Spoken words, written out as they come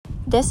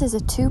This is a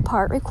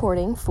 2-part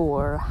recording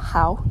for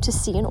how to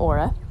see an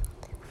aura,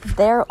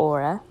 their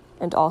aura,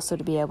 and also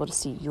to be able to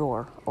see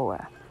your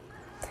aura.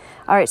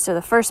 All right, so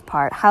the first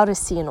part, how to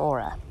see an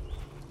aura.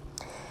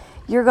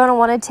 You're going to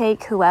want to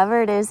take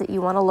whoever it is that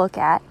you want to look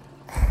at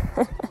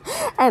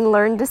and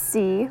learn to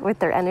see with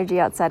their energy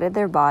outside of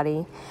their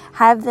body.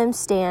 Have them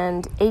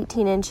stand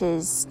 18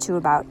 inches to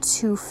about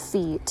 2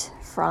 feet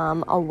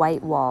from a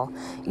white wall.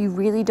 You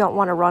really don't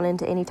want to run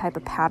into any type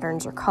of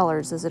patterns or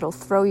colors, as it'll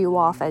throw you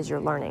off as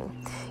you're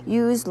learning.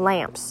 Use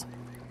lamps.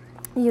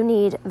 You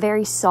need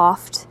very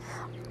soft,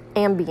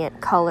 ambient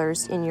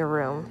colors in your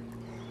room.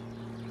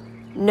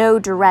 No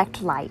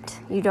direct light.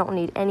 You don't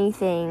need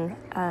anything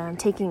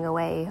taking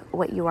away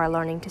what you are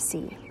learning to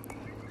see.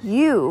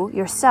 You,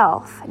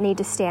 yourself, need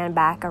to stand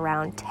back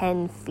around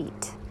 10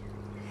 feet.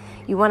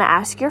 You want to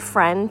ask your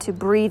friend to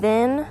breathe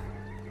in,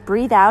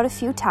 breathe out a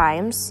few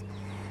times,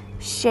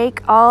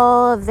 shake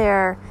all of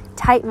their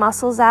tight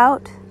muscles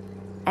out,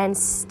 and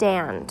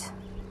stand.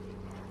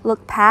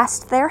 Look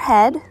past their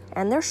head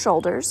and their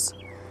shoulders.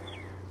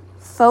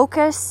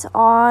 Focus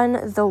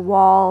on the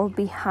wall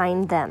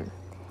behind them,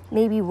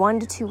 maybe 1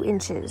 to 2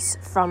 inches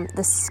from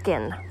the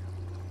skin.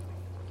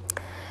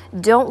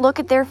 Don't look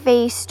at their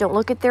face, don't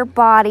look at their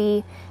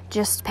body,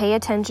 just pay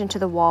attention to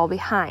the wall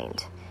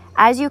behind.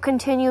 As you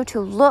continue to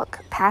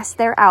look past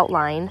their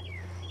outline,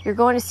 you're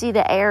going to see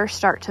the air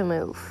start to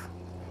move,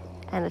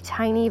 and a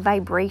tiny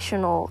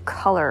vibrational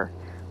color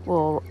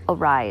will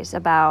arise,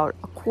 about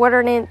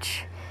 1/4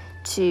 inch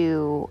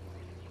to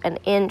 1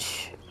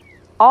 inch,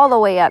 all the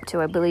way up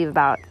to, I believe,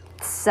 about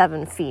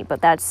 7 feet,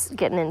 but that's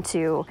getting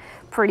into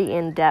pretty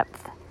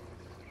in-depth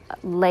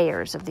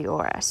layers of the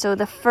aura. So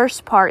the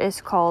first part is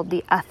called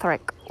the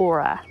etheric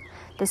aura.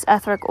 This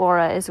etheric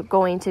aura is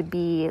going to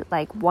be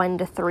like 1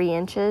 to 3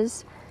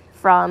 inches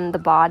from the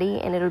body,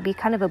 and it'll be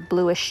kind of a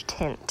bluish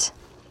tint.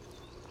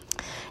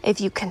 If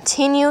you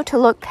continue to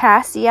look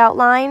past the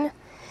outline,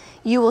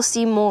 you will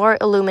see more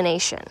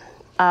illumination,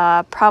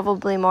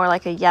 probably more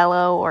like a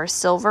yellow or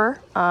silver.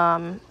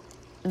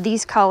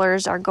 These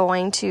colors are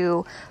going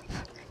to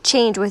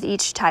change with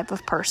each type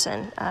of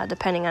person,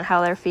 depending on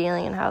how they're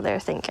feeling and how they're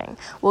thinking.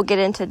 We'll get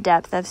into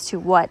depth as to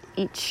what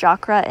each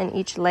chakra and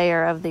each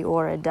layer of the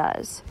aura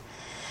does.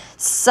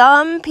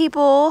 Some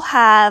people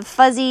have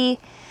fuzzy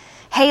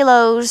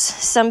halos,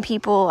 some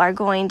people are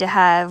going to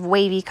have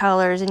wavy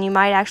colors, and you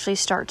might actually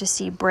start to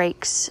see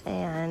breaks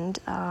and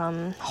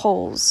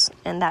holes,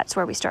 and that's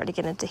where we start to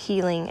get into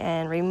healing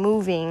and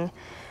removing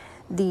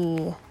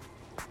the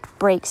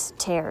breaks,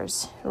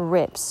 tears,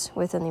 rips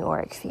within the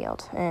auric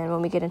field. And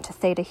when we get into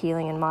theta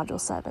healing in module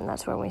 7,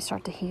 that's where we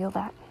start to heal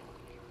that.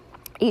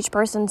 Each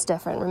person's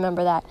different.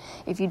 Remember that.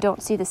 If you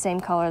don't see the same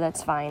color,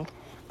 that's fine.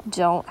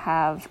 Don't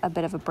have a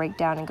bit of a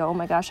breakdown and go, oh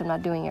my gosh, I'm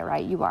not doing it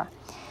right. You are.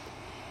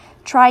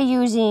 Try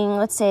using,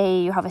 let's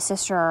say you have a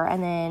sister,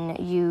 and then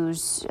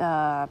use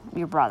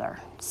your brother.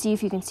 See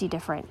if you can see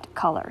different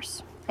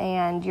colors.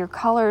 And your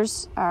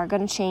colors are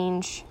going to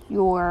change.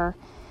 Your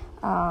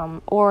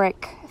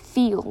auric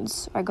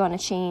fields are going to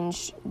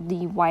change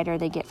the wider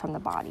they get from the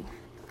body.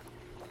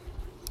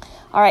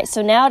 All right,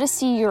 so now to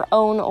see your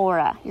own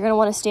aura, you're going to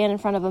want to stand in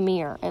front of a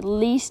mirror, at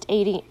least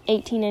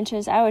 18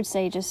 inches. I would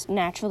say just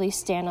naturally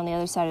stand on the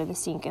other side of the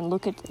sink and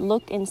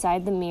look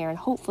inside the mirror, and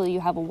hopefully you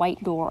have a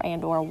white door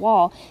and or a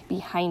wall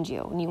behind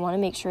you. And you want to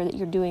make sure that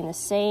you're doing the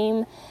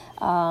same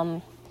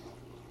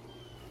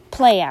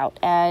play out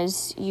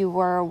as you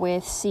were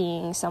with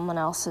seeing someone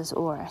else's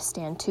aura.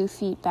 Stand 2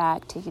 feet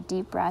back, take a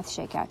deep breath,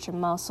 shake out your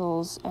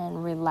muscles,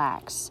 and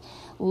relax.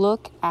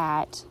 Look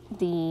at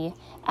the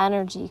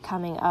energy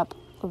coming up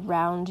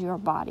around your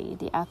body,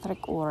 the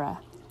etheric aura,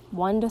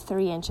 1 to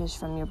 3 inches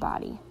from your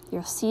body.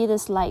 You'll see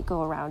this light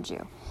go around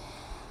you.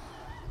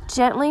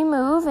 Gently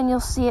move and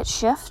you'll see it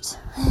shift.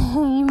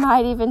 You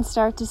might even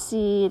start to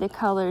see the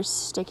colors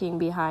sticking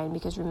behind,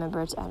 because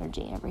remember, it's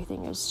energy.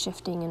 Everything is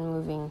shifting and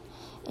moving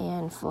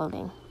and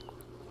floating.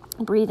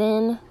 Breathe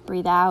in,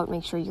 breathe out.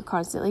 Make sure you're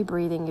constantly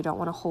breathing. You don't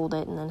want to hold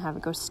it and then have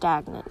it go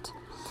stagnant.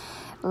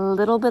 A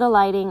little bit of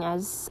lighting,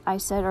 as I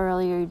said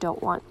earlier. You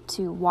don't want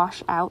to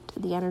wash out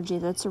the energy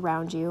that's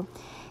around you.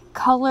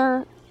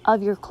 Color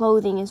of your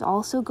clothing is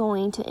also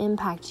going to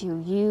impact you.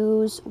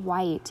 Use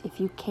white if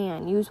you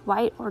can. Use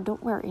white, or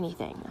don't wear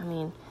anything. I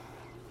mean,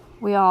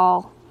 we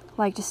all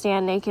like to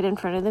stand naked in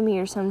front of the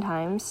mirror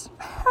sometimes.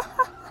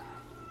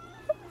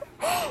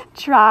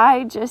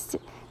 Try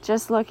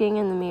just looking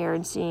in the mirror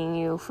and seeing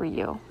you for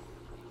you.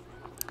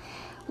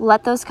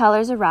 Let those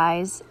colors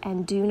arise,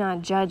 and do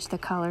not judge the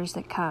colors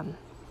that come.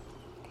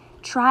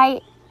 Try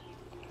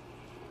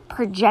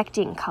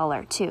projecting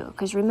color too,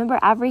 because remember,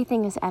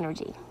 everything is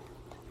energy.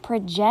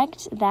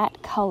 Project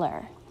that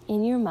color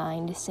in your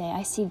mind to say,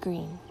 I see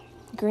green.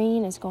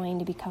 Green is going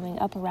to be coming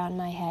up around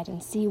my head,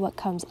 and see what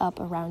comes up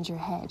around your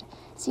head.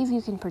 See if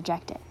you can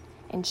project it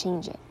and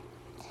change it.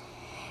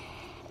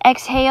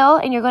 Exhale,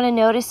 and you're going to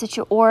notice that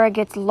your aura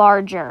gets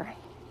larger.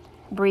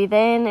 Breathe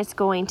in, it's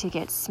going to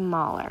get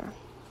smaller.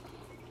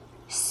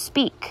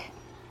 Speak,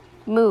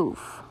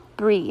 move,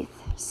 breathe.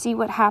 See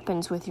what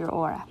happens with your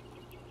aura.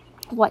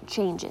 what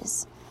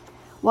changes?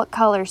 What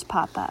colors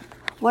pop up?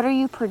 What are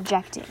you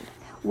projecting?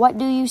 What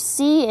do you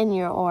see in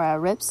your aura?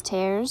 Rips,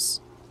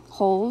 tears,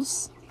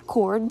 holes,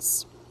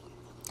 cords.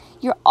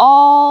 You're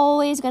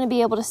always going to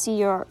be able to see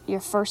your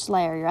first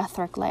layer, your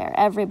etheric layer.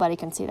 Everybody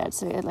can see that.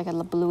 It's like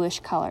a bluish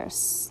color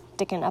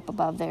sticking up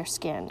above their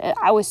skin.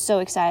 I was so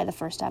excited the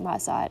first time I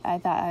saw it. I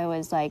thought I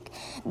was like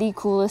the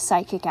coolest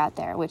psychic out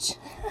there, which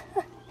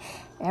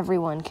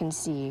everyone can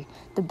see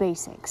the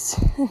basics.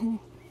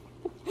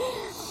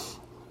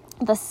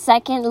 The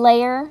second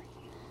layer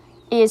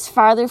is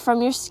farther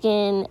from your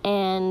skin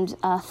and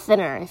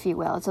thinner, if you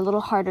will. It's a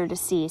little harder to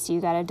see, so you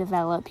got to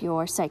develop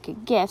your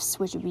psychic gifts,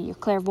 which would be your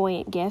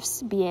clairvoyant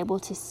gifts, be able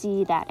to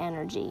see that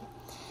energy.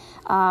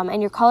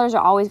 And your colors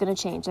are always going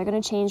to change. They're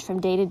going to change from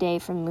day to day,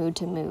 from mood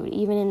to mood,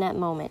 even in that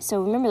moment.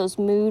 So remember those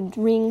mood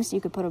rings? You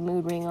could put a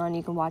mood ring on,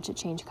 you can watch it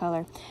change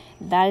color.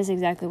 That is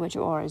exactly what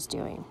your aura is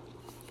doing.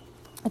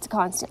 It's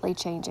constantly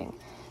changing.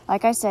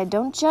 Like I said,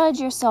 don't judge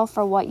yourself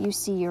for what you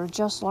see. You're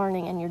just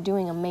learning and you're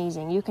doing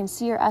amazing. You can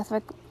see your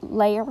etheric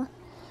layer,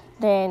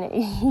 then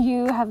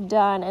you have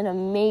done an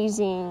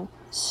amazing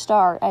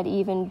start at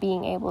even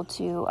being able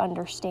to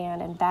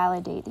understand and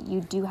validate that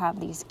you do have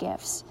these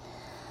gifts.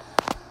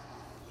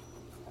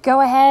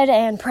 Go ahead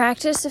and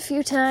practice a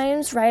few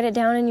times. Write it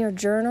down in your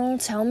journal.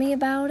 Tell me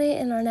about it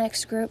in our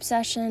next group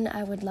session.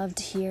 I would love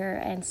to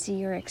hear and see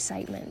your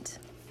excitement.